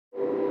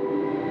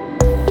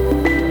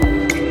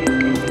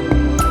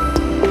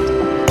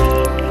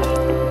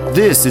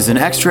This is an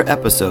extra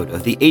episode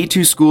of the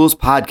A2Schools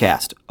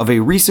podcast of a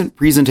recent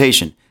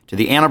presentation to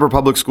the Ann Arbor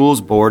Public Schools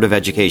Board of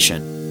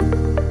Education.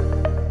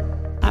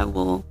 I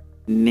will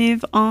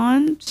move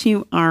on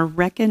to our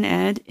Rec and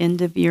Ed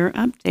end-of-year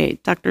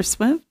update. Dr.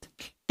 Swift?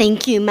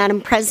 Thank you,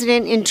 Madam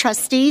President and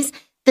trustees.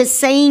 The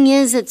saying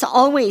is it's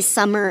always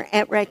summer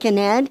at Rec and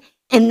Ed,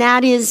 and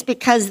that is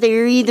because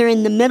they're either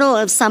in the middle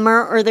of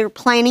summer or they're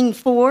planning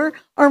for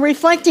or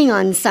reflecting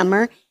on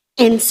summer.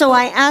 And so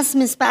I asked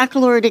Ms.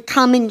 Bacalor to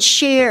come and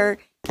share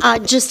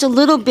just a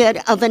little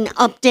bit of an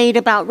update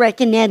about Rec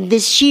and Ed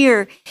this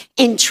year.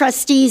 And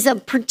trustees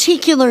of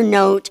particular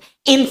note,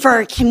 and for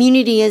our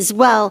community as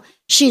well,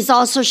 she's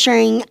also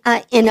sharing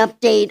an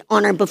update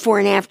on our before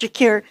and after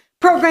care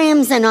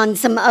programs and on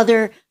some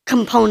other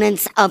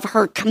components of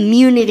her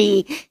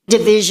community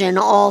division,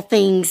 all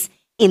things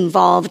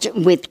involved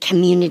with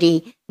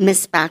community.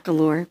 Ms.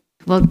 Bacalor.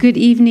 Well, good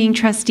evening,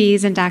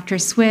 trustees and Dr.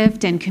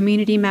 Swift and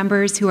community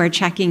members who are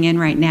checking in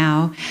right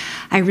now.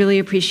 I really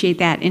appreciate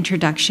that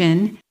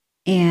introduction.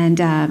 And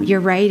you're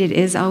right, it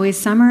is always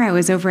summer. I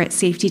was over at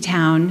Safety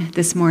Town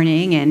this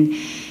morning, and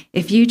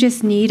if you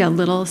just need a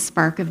little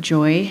spark of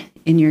joy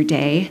in your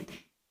day,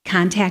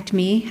 contact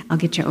me. I'll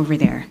get you over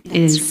there.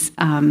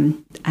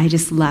 I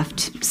just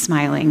left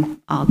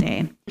smiling all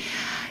day.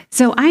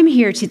 So I'm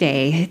here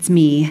today. It's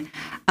me.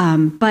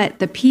 But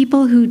the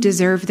people who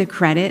deserve the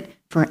credit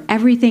for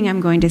everything I'm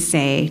going to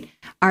say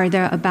are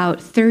the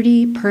about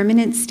 30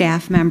 permanent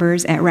staff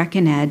members at Rec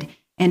and Ed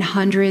and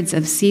hundreds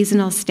of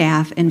seasonal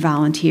staff and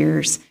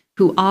volunteers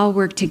who all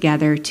work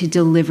together to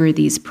deliver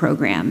these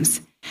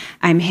programs.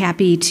 I'm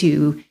happy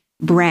to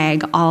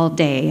brag all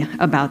day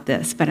about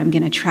this, but I'm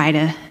going to try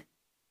to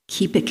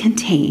keep it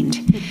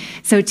contained.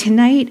 So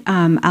tonight,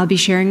 I'll be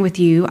sharing with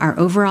you our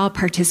overall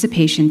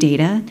participation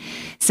data,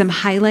 some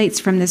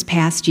highlights from this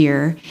past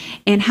year,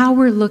 and how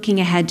we're looking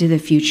ahead to the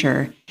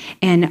future.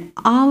 And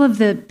all of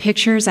the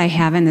pictures I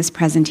have in this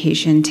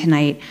presentation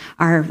tonight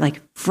are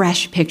like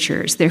fresh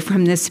pictures. They're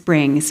from this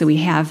spring. So we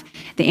have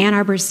the Ann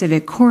Arbor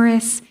Civic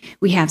Chorus,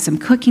 we have some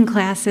cooking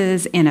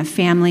classes, and a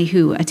family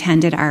who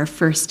attended our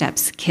First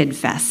Steps Kid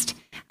Fest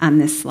on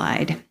this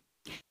slide.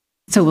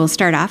 So we'll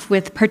start off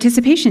with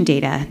participation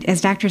data.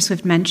 As Dr.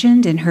 Swift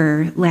mentioned in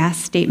her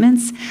last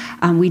statements,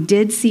 we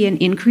did see an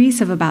increase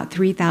of about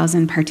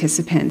 3,000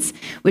 participants,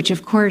 which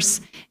of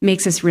course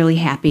makes us really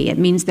happy. It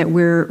means that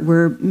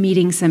we're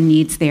meeting some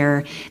needs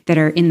there that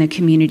are in the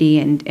community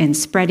and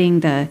spreading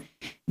the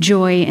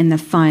joy and the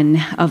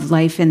fun of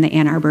life in the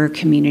Ann Arbor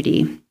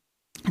community.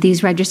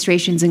 These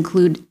registrations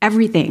include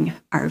everything,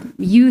 our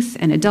youth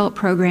and adult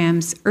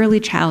programs, early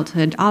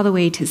childhood, all the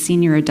way to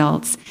senior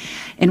adults.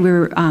 And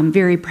we're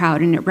very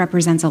proud, and it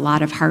represents a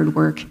lot of hard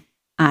work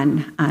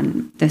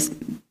on this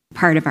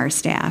part of our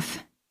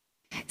staff.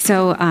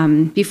 So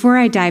before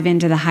I dive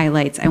into the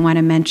highlights, I want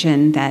to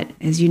mention that,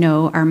 as you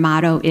know, our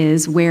motto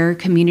is where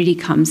community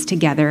comes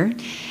together.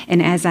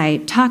 And as I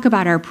talk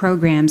about our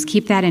programs,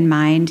 keep that in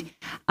mind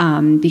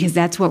because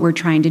that's what we're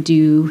trying to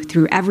do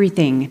through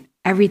everything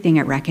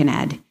at Rec and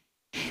Ed.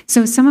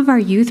 So some of our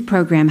youth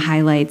program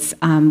highlights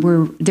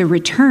were the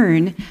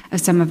return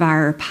of some of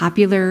our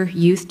popular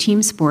youth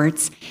team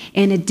sports,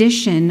 in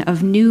addition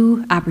of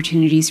new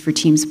opportunities for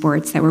team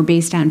sports that were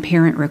based on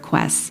parent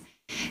requests.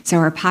 So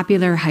our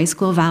popular high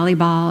school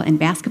volleyball and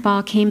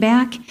basketball came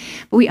back,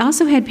 but we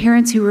also had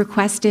parents who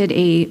requested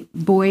a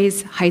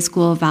boys high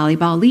school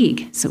volleyball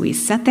league. So we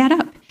set that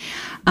up,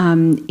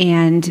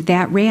 and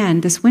that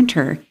ran this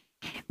winter.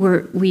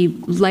 We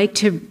like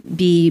to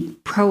be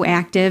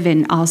proactive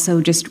and also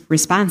just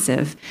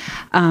responsive.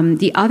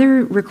 The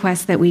other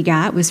request that we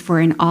got was for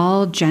an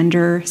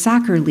all-gender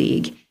soccer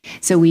league.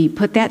 So we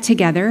put that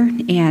together,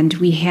 and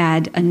we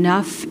had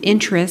enough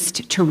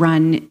interest to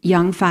run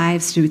young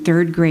 5s through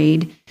 3rd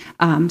grade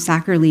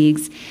soccer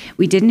leagues.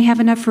 We didn't have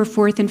enough for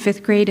 4th and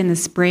 5th grade in the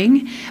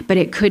spring, but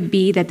it could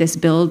be that this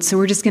builds. So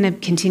we're just going to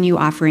continue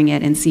offering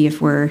it and see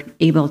if we're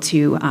able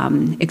to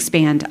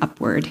expand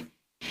upward.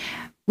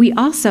 We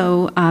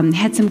also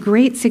had some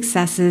great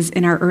successes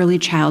in our early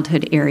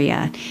childhood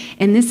area,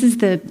 and this is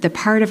the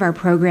part of our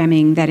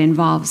programming that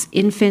involves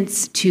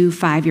infants to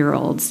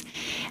 5-year-olds.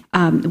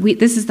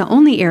 This is the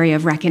only area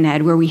of Rec and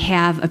Ed where we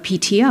have a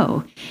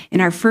PTO,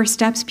 and our First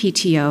Steps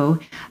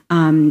PTO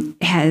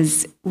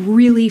has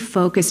really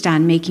focused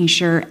on making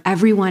sure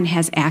everyone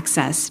has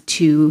access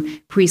to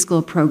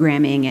preschool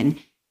programming and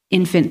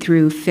infant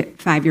through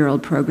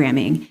 5-year-old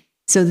programming.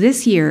 So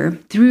this year,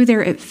 through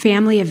their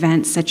family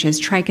events such as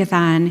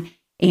Trichathon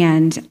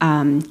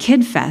and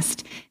Kid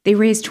Fest, they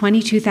raised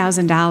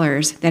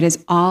 $22,000. That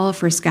is all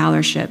for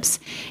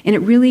scholarships. And it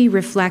really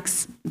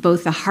reflects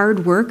both the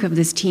hard work of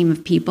this team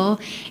of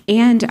people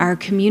and our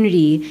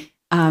community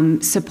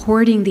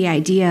supporting the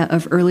idea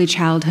of early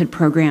childhood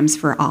programs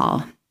for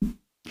all.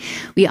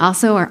 We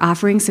also are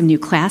offering some new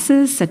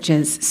classes, such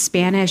as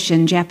Spanish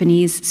and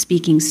Japanese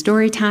speaking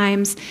story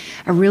times,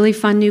 a really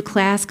fun new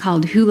class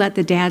called Who Let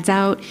the Dads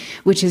Out,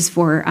 which is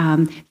for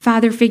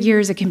father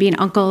figures, it can be an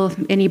uncle,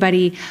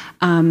 anybody,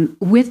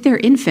 with their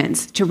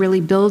infants to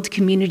really build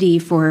community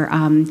for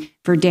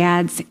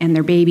dads and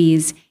their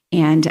babies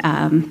and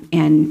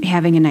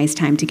having a nice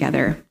time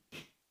together.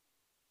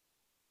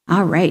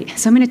 All right,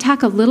 so I'm going to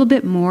talk a little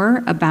bit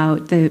more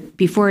about the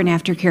before and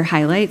after care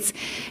highlights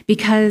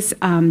because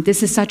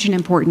this is such an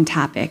important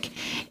topic,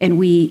 and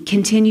we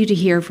continue to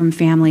hear from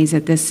families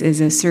that this is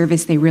a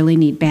service they really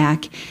need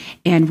back,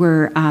 and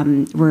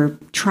we're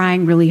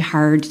trying really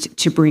hard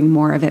to bring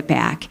more of it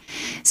back.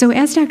 So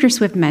as Dr.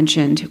 Swift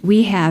mentioned,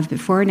 we have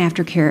before and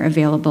after care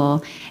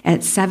available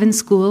at 7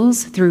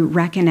 schools through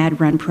Rec and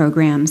Ed run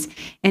programs,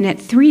 and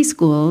at 3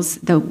 schools,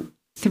 the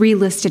 3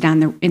 listed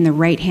in the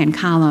right-hand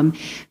column,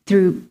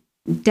 through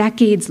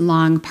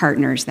decades-long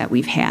partners that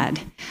we've had.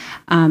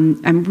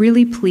 I'm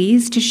really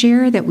pleased to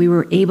share that we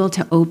were able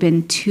to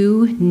open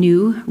 2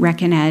 new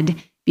Rec and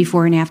Ed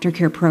before and after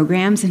care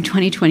programs in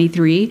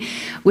 2023,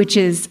 which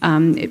is,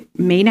 it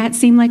may not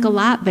seem like a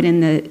lot, but in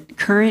the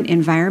current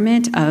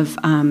environment of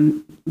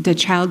the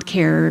child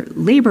care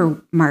labor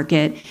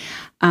market,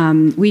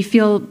 we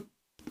feel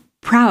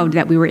proud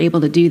that we were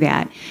able to do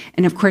that.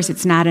 And of course,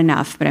 it's not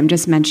enough, but I'm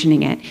just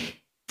mentioning it.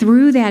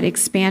 Through that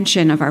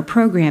expansion of our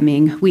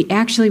programming, we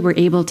actually were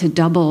able to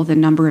double the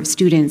number of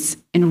students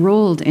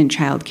enrolled in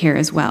childcare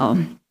as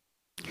well.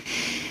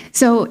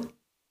 So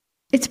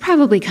it's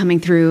probably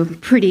coming through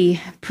pretty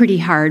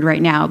hard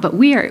right now, but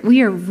we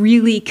are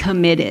really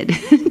committed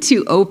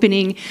to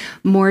opening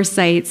more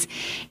sites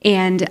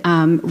and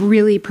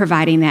really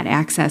providing that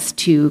access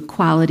to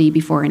quality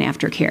before and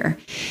after care.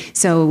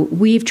 So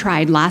we've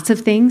tried lots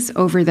of things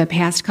over the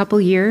past couple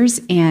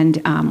years,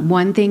 and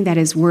one thing that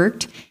has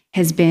worked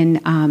has been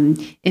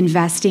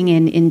investing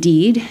in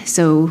Indeed.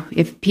 So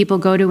if people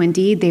go to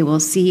Indeed, they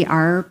will see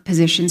our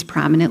positions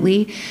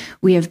prominently.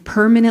 We have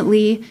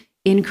permanently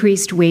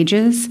increased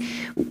wages.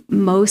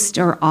 Most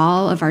or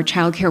all of our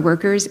childcare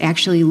workers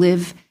actually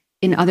live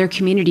in other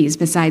communities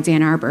besides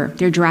Ann Arbor.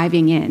 They're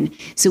driving in.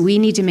 So we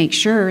need to make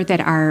sure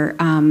that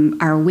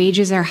our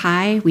wages are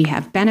high, we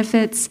have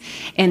benefits,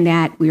 and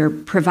that we are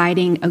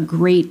providing a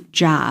great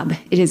job.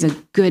 It is a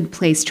good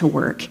place to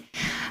work.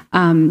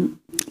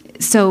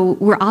 So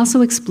we're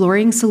also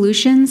exploring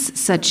solutions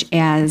such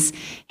as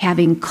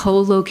having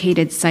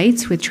co-located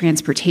sites with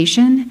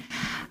transportation.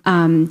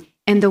 And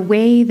the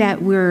way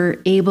that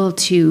we're able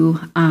to,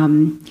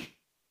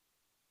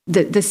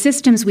 the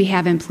systems we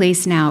have in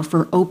place now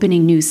for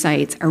opening new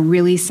sites are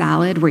really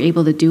solid. We're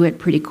able to do it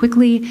pretty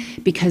quickly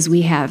because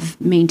we have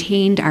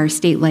maintained our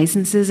state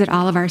licenses at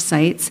all of our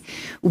sites.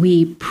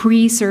 We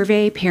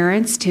pre-survey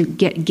parents to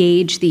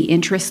gauge the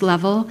interest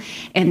level,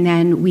 and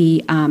then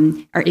we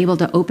are able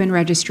to open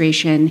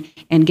registration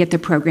and get the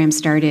program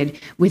started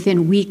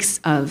within weeks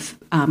of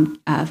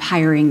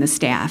hiring the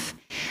staff.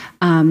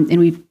 And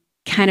we've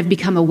kind of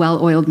become a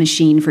well-oiled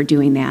machine for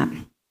doing that.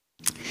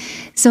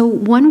 So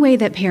one way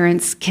that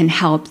parents can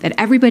help, that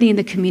everybody in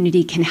the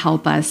community can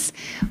help us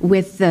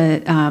with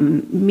the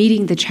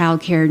meeting the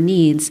childcare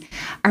needs,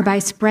 are by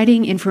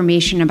spreading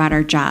information about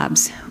our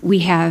jobs. We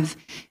have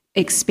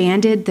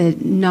expanded the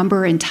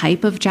number and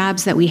type of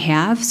jobs that we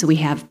have. So we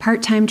have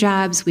part-time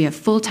jobs, we have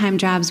full-time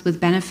jobs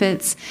with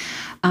benefits,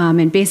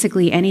 and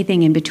basically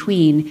anything in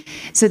between,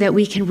 so that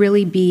we can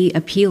really be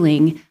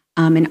appealing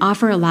and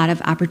offer a lot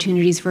of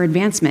opportunities for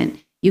advancement.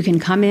 You can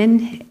come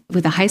in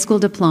with a high school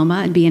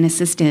diploma and be an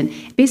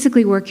assistant,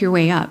 basically work your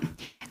way up.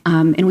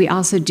 And we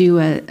also do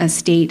a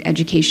state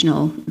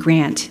educational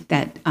grant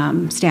that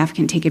staff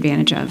can take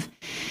advantage of.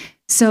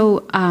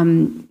 So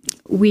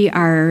we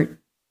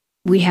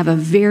have a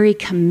very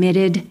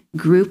committed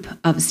group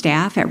of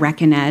staff at Rec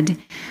and Ed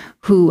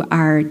who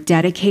are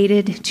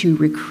dedicated to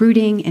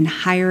recruiting and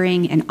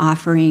hiring and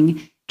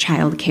offering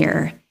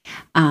childcare.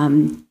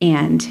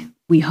 And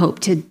we hope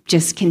to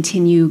just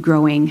continue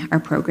growing our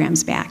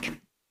programs back.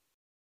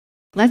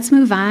 Let's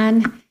move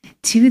on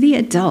to the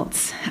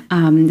adults.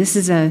 This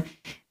is a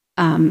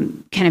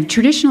kind of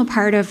traditional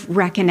part of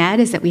Rec and Ed,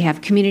 is that we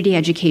have community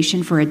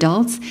education for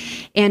adults,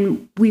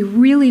 and we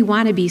really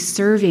want to be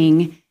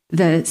serving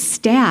the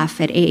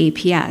staff at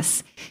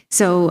AAPS.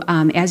 So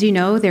as you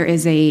know, there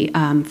is a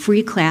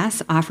free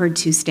class offered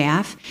to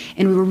staff,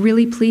 and we were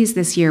really pleased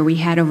this year. We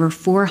had over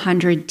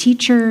 400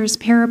 teachers,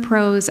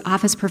 parapros,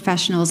 office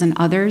professionals, and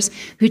others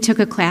who took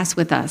a class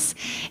with us.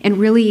 And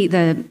really,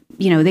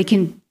 they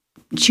can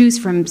choose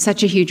from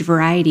such a huge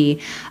variety.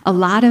 A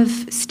lot of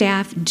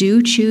staff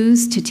do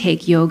choose to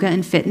take yoga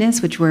and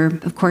fitness, which we're,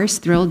 of course,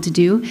 thrilled to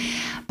do,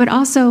 but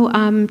also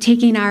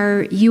taking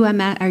our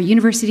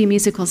University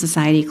Musical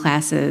Society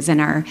classes and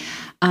our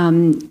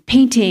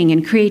painting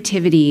and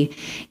creativity.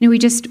 We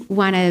just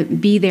want to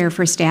be there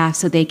for staff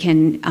so they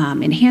can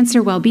enhance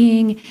their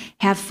well-being,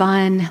 have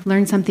fun,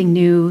 learn something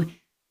new,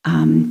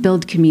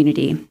 build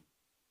community.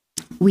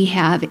 We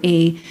have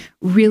a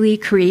really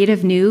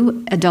creative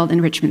new adult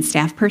enrichment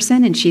staff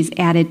person, and she's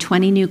added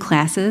 20 new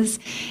classes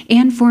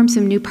and formed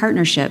some new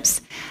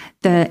partnerships.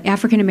 The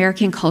African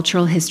American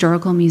Cultural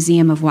Historical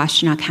Museum of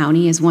Washtenaw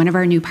County is one of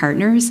our new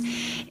partners.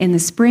 In the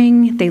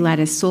spring, they led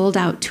a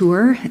sold-out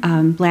tour,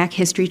 Black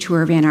History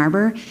Tour of Ann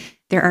Arbor.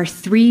 There are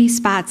 3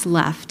 spots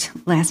left,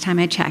 last time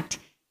I checked,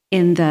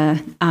 in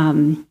the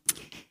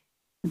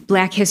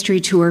Black History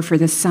Tour for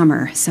the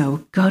summer.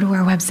 So go to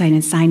our website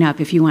and sign up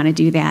if you want to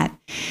do that.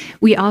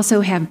 We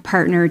also have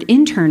partnered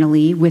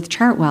internally with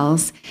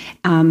Chartwell's.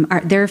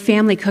 Their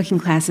family cooking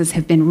classes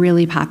have been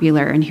really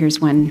popular, and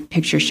here's one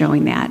picture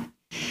showing that.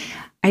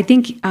 I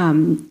think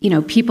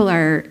people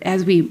are,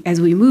 as we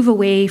move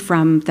away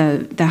from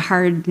the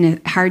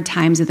hard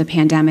times of the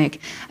pandemic,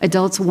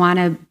 adults want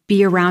to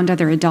be around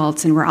other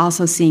adults, and we're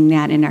also seeing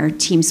that in our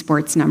team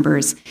sports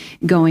numbers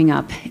going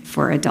up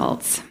for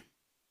adults.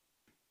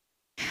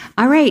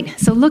 All right,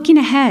 so looking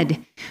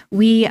ahead,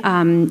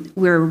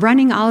 we're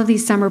running all of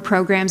these summer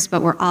programs,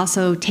 but we're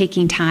also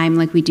taking time,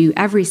 like we do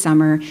every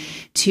summer,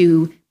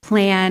 to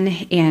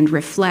plan and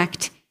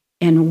reflect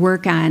and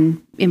work on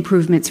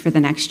improvements for the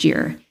next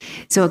year.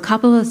 So a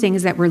couple of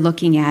things that we're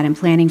looking at and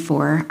planning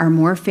for are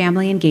more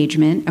family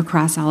engagement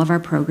across all of our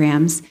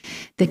programs,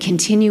 the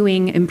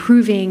continuing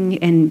improving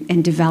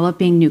and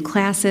developing new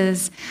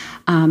classes.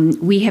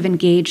 We have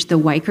engaged the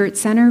Weichert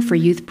Center for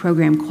Youth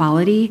Program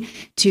Quality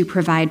to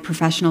provide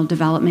professional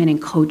development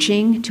and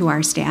coaching to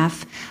our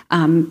staff,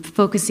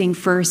 focusing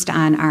first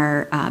on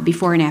our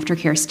before and after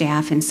care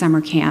staff and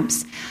summer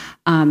camps,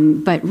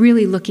 but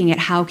really looking at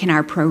how can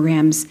our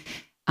programs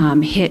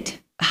hit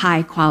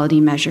high quality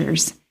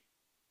measures.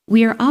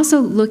 We are also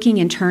looking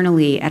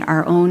internally at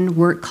our own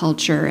work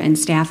culture and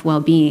staff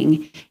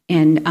well-being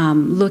and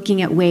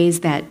looking at ways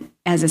that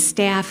as a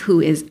staff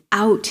who is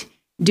out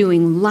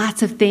doing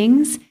lots of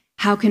things,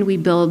 how can we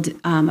build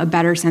a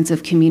better sense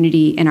of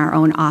community in our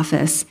own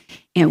office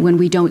and when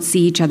we don't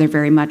see each other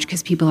very much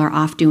because people are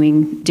off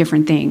doing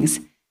different things.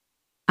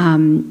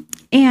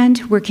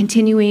 And we're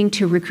continuing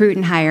to recruit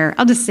and hire.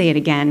 I'll just say it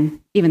again,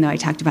 even though I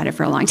talked about it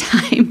for a long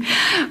time.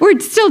 We're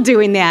still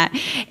doing that.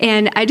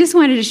 And I just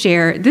wanted to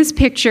share, this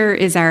picture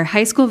is our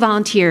high school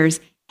volunteers.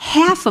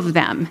 Half of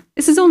them,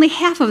 this is only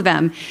half of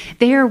them,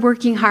 they are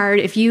working hard.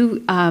 If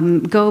you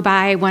go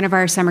by one of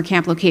our summer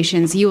camp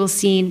locations, you will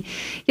see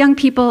young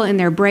people in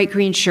their bright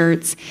green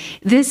shirts.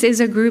 This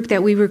is a group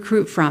that we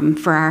recruit from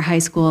for our high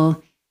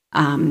school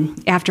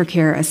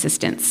aftercare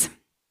assistants.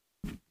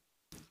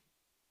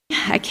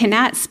 I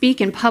cannot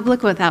speak in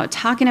public without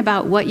talking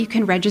about what you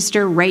can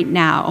register right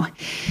now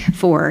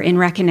for in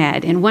Rec and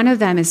Ed. And one of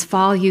them is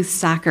Fall Youth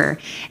Soccer.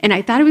 And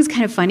I thought it was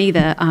kind of funny,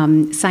 the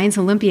Science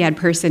Olympiad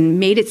person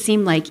made it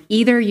seem like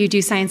either you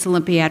do Science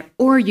Olympiad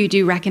or you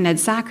do Rec and Ed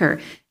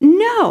Soccer.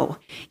 No,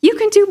 you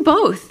can do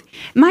both.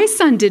 My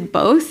son did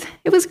both.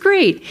 It was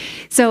great.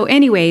 So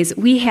anyways,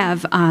 we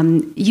have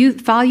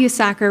Fall Youth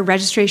Soccer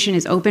registration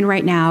is open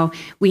right now.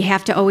 We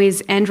have to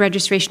always end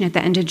registration at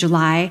the end of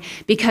July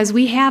because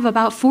we have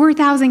about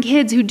 4,000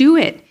 kids who do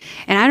it.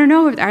 And I don't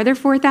know, are there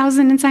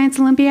 4,000 in Science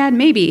Olympiad?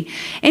 Maybe.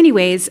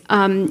 Anyways,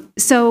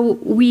 so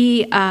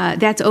we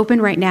that's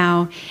open right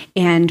now,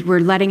 and we're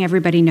letting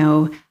everybody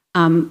know.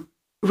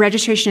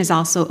 Registration is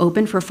also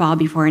open for fall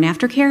before and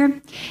after care.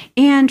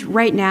 And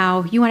right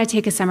now, you want to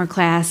take a summer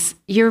class,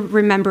 you're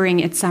remembering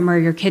it's summer,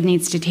 your kid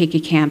needs to take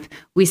a camp,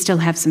 we still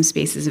have some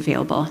spaces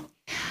available.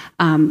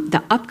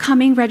 The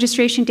upcoming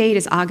registration date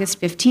is August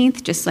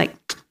 15th, just like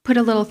put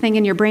a little thing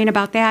in your brain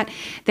about that.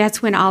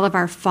 That's when all of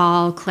our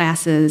fall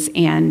classes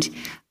and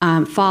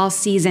fall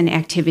season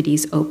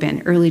activities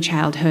open, early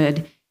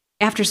childhood,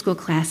 after school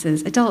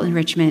classes, adult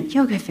enrichment,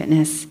 yoga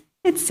fitness,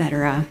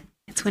 etc.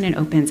 That's when it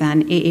opens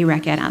on AA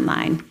Rec Ed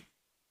Online.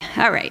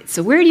 All right,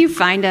 so where do you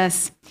find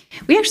us?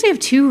 We actually have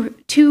two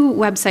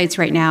websites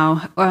right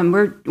now.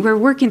 We're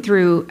working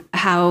through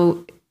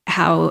how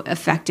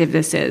effective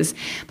this is,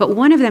 but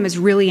one of them is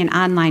really an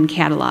online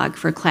catalog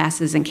for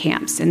classes and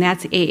camps, and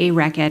that's AA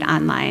Rec Ed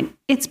Online.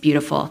 It's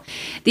beautiful.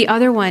 The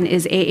other one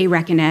is AA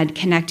Rec and Ed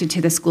connected to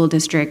the school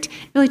district.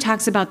 It really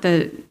talks about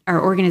our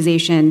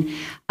organization.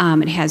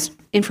 It has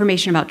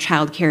information about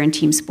childcare and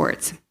team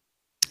sports.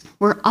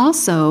 We're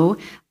also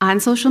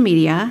on social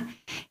media,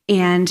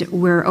 and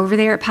we're over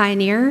there at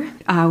Pioneer.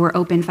 We're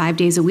open 5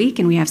 days a week,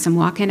 and we have some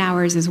walk-in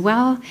hours as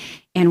well.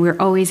 And we're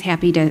always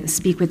happy to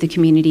speak with the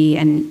community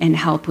and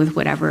help with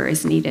whatever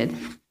is needed.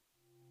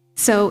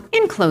 So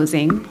in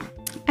closing,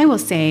 I will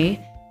say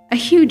a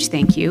huge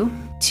thank you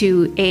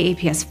to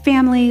AAPS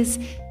families,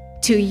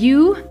 to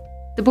you,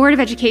 the Board of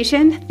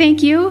Education.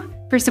 Thank you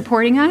for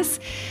supporting us,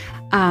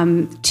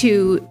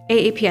 to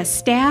AAPS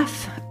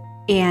staff,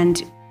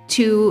 and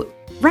to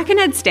Rec and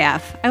Ed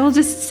staff. I will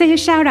just say a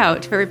shout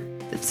out for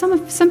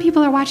some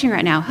people are watching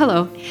right now.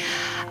 Hello.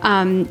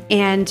 And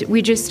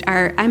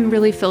I'm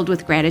really filled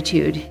with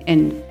gratitude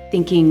and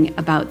thinking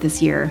about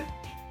this year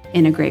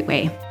in a great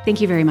way.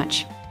 Thank you very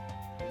much.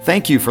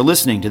 Thank you for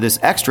listening to this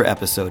extra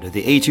episode of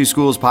the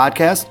A2Schools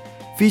podcast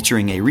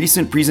featuring a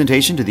recent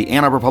presentation to the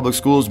Ann Arbor Public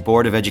Schools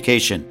Board of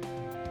Education.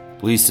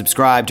 Please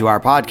subscribe to our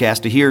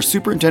podcast to hear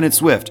Superintendent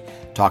Swift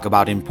talk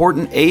about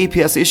important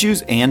AAPS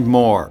issues and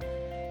more.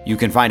 You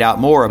can find out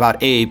more about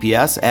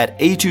AAPS at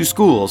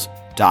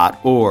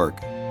a2schools.org.